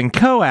faster than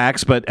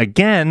coax, but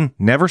again,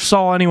 never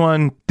saw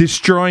anyone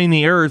destroying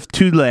the earth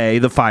to lay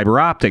the fiber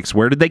optics.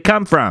 Where did they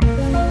come from?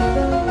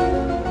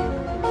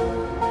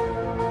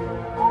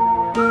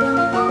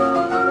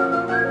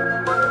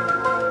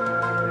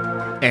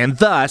 And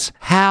thus,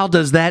 how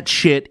does that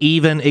shit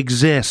even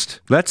exist?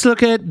 Let's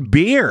look at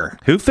beer.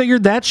 Who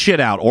figured that shit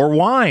out? Or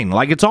wine.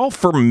 Like, it's all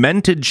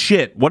fermented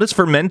shit. What does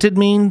fermented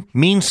mean?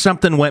 Means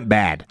something went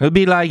bad. It would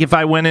be like if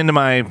I went into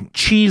my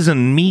cheese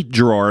and meat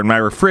drawer in my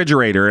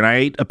refrigerator and I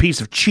ate a piece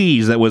of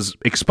cheese that was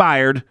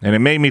expired and it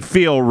made me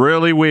feel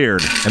really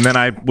weird. And then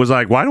I was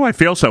like, why do I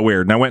feel so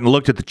weird? And I went and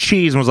looked at the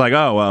cheese and was like,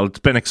 oh, well, it's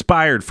been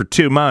expired for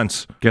 2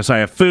 months. Guess I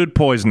have food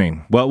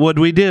poisoning. What would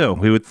we do?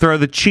 We would throw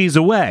the cheese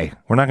away.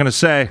 We're not going to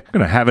say, I'm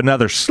going to have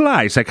another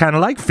slice. I kind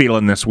of like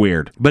feeling this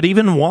weird. But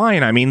even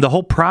wine, I mean, the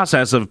whole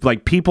process of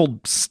like people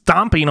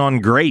stomping on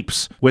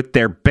grapes with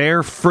their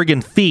bare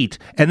friggin' feet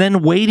and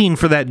then waiting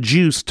for that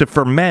juice to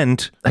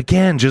ferment,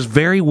 again, just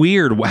very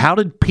weird. How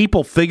did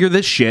people figure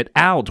this shit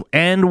out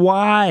and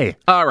why?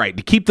 All right,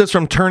 to keep this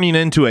from turning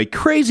into a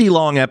crazy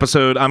long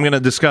episode, I'm going to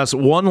discuss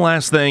one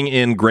last thing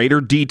in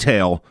greater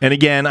detail. And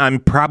again, I'm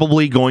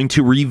probably going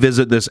to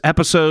revisit this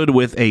episode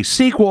with a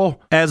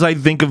sequel as I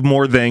think of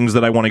more things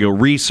that I want to go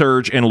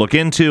research and look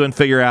into and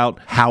figure out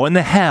how in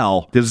the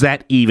hell does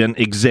that even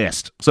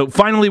exist. So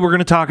finally, we're going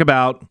to talk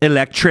about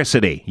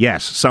electricity.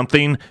 Yes,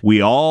 something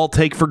we all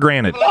take for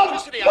granted.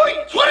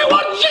 1.21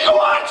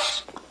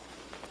 gigawatts!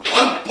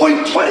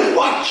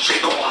 1.21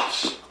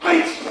 gigawatts!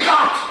 Great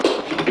Scott!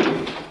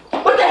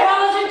 What the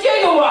hell is a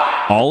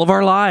gigawatt? All of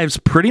our lives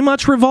pretty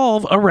much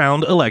revolve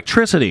around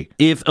electricity.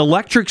 If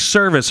electric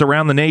service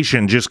around the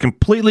nation just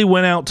completely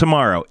went out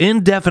tomorrow,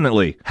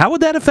 indefinitely, how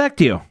would that affect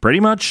you? Pretty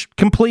much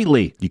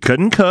completely. You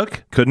couldn't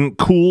cook, couldn't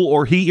cool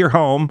or heat your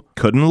home,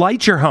 couldn't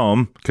light your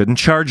home, couldn't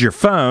charge your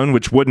phone,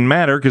 which wouldn't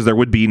matter because there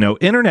would be no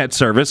internet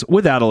service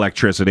without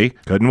electricity,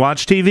 couldn't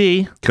watch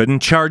TV, couldn't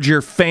charge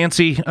your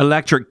fancy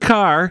electric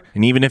car,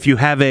 and even if you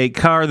have a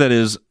car that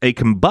is a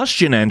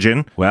combustion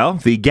engine, well,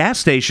 the gas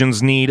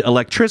stations need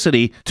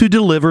electricity to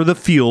deliver the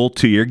fuel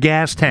to your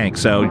gas tank,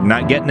 so you're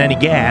not getting any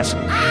gas.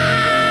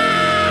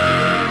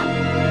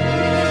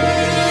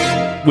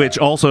 Which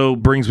also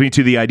brings me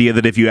to the idea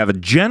that if you have a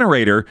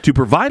generator to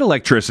provide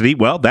electricity,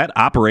 well, that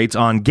operates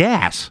on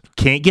gas.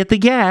 Can't get the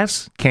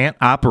gas, can't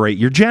operate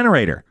your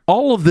generator.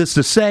 All of this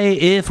to say,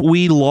 if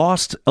we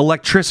lost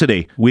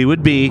electricity, we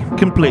would be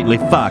completely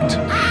fucked.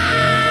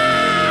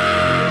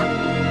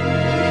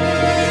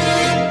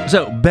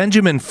 So,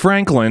 Benjamin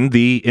Franklin,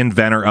 the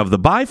inventor of the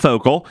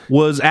bifocal,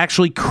 was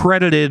actually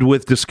credited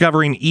with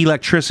discovering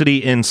electricity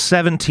in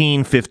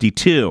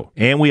 1752.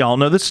 And we all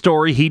know the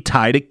story. He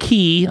tied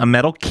a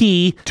metal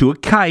key, to a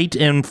kite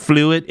and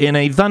flew it in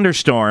a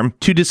thunderstorm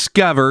to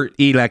discover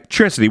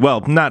electricity.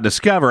 Well, not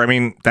discover. I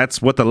mean,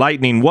 that's what the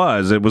lightning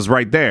was. It was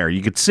right there.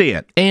 You could see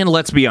it. And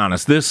let's be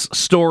honest, this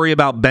story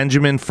about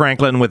Benjamin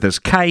Franklin with his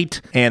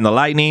kite and the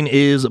lightning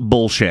is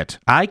bullshit.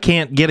 I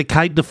can't get a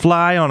kite to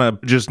fly on a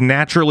just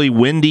naturally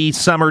windy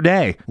summer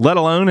day, let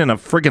alone in a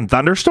freaking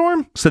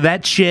thunderstorm. So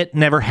that shit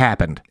never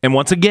happened. And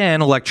once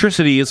again,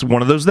 electricity is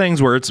one of those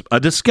things where it's a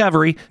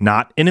discovery,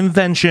 not an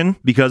invention,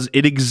 because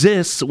it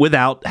exists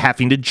without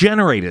having to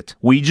generate it.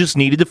 We just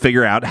needed to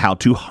figure out how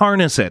to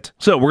harness it.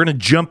 So we're going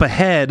to jump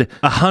ahead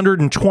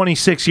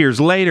 126 years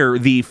later.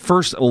 The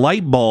first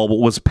light bulb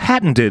was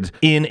patented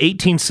in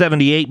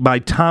 1878 by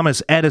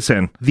Thomas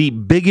Edison, the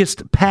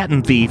biggest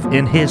patent thief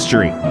in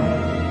history.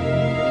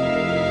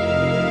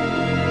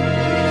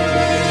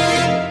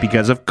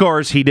 Because, of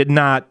course, he did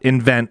not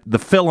invent the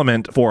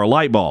filament for a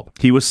light bulb.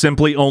 He was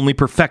simply only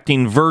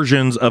perfecting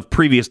versions of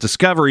previous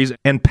discoveries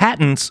and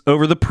patents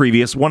over the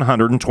previous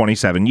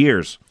 127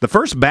 years. The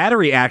first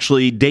battery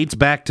actually dates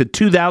back to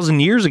 2,000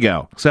 years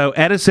ago. So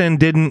Edison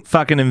didn't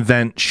fucking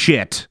invent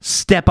shit.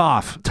 Step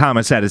off,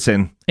 Thomas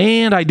Edison.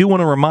 And I do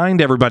want to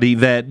remind everybody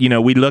that,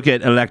 we look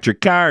at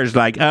electric cars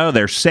like, oh,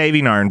 they're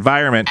saving our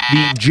environment.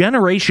 The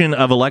generation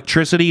of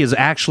electricity is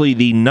actually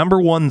the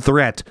number one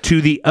threat to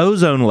the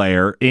ozone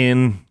layer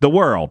in the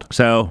world.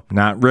 So,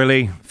 not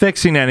really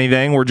fixing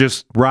anything. We're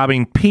just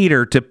robbing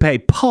Peter to pay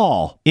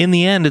Paul. In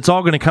the end, it's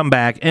all going to come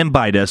back and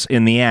bite us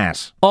in the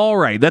ass. All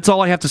right, that's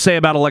all I have to say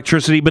about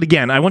electricity. But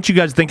again, I want you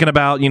guys thinking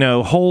about,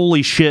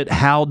 holy shit,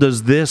 how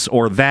does this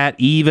or that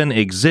even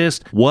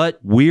exist?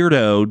 What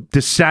weirdo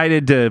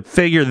decided to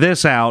figure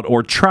this out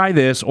or try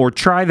this or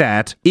try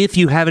that? If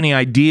you have any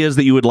ideas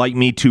that you would like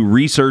me to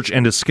research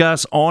and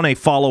discuss on a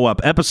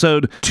follow-up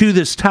episode to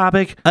this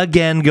topic,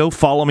 again, go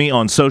follow me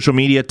on social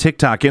media,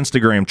 TikTok,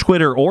 Instagram,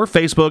 Twitter, or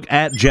Facebook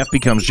at Jeff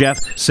Becomes Jeff.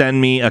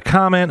 Send me a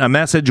comment, a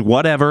message,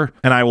 whatever,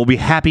 and I will be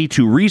happy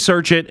to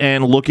research it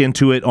and look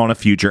into it on a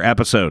future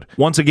episode.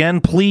 Once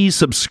again, please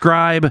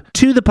subscribe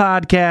to the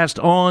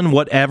podcast on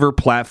whatever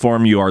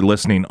platform you are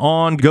listening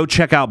on. Go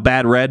check out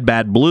Bad Red,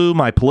 Bad Blue,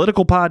 my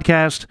political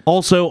podcast,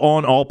 also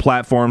on all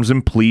platforms,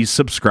 and please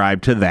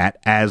subscribe to that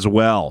as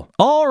well.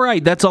 All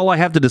right, that's all I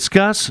have to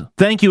discuss.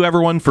 Thank you,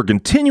 everyone, for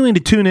continuing to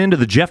tune in to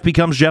the Jeff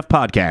Becomes Jeff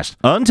podcast.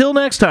 Until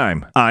next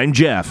time, I'm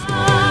Jeff.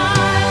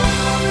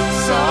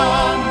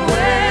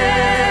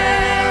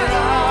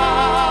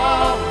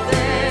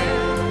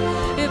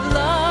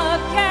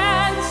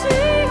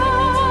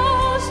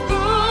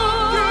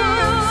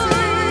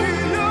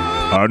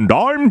 And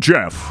I'm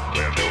Jeff.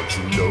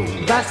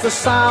 That's the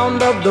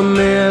sound of the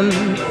men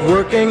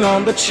working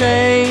on the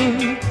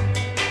chain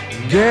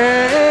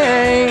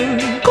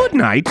gang. Good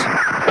night.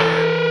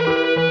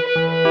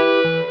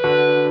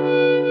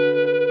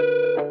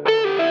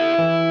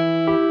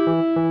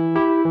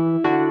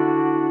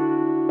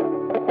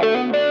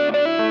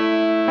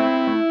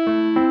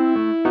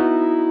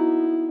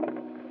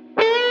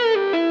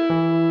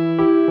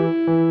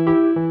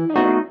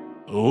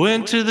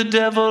 Went to the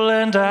devil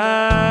and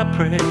I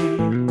prayed,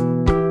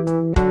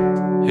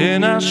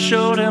 and I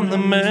showed him the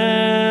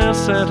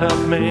mess that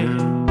I've made.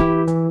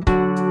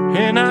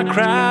 And I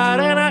cried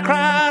and I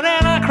cried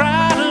and I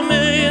cried a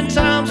million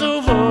times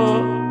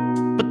over,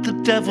 but the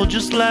devil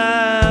just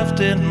laughed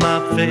in my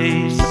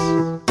face.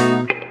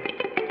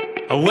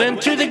 I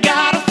went to the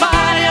God of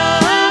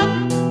Fire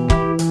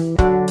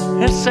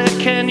and said,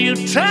 can you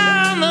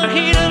turn the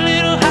heat a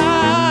little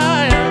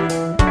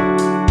higher?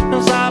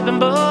 'Cause I've been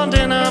burned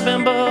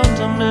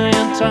a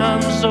million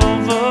times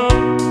over,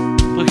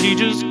 but he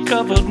just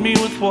covered me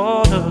with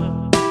water.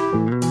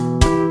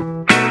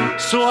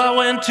 So I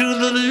went to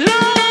the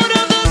Lord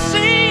of the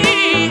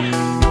Sea,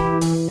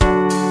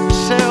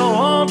 said,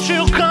 won't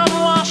you come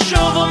wash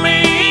over me?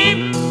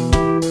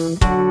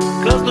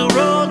 'Cause the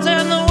roads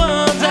and the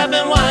words have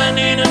been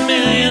winding a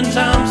million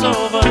times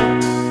over,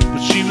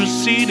 but she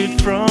receded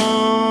from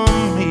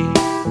me.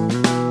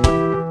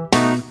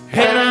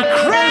 And I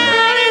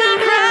cried and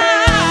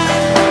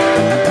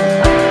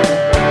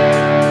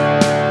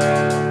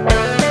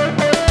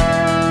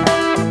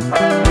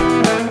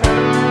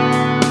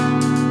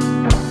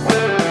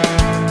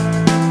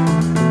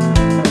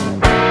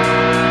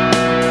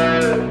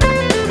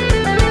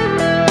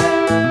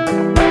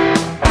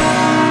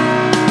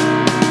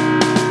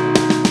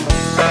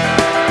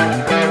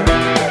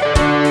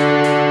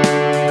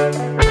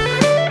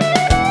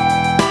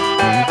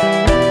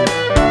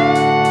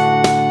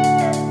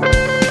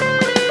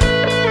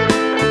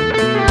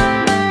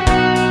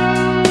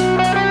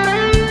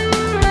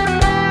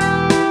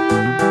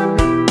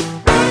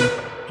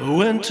I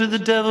went to the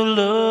devil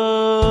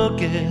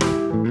again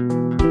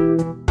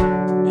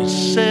and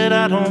said,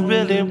 I don't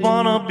really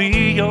wanna be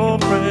your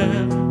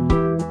friend.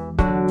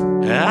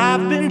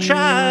 I've been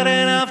tried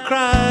and I've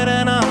cried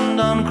and I'm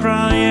done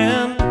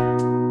crying.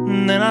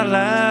 And then I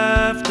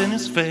laughed in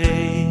his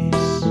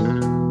face.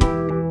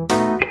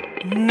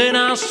 And then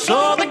I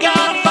saw the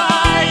God of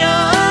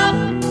Fire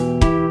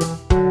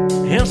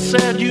and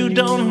said, you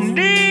don't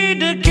need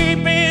to keep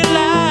me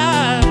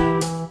alive,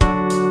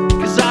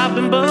 'cause I've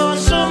been burned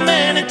so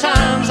many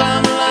times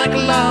I'm like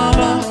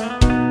lava.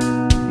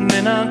 And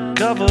then I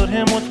covered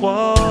him with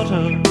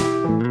water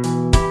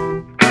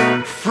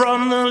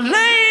from the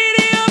lake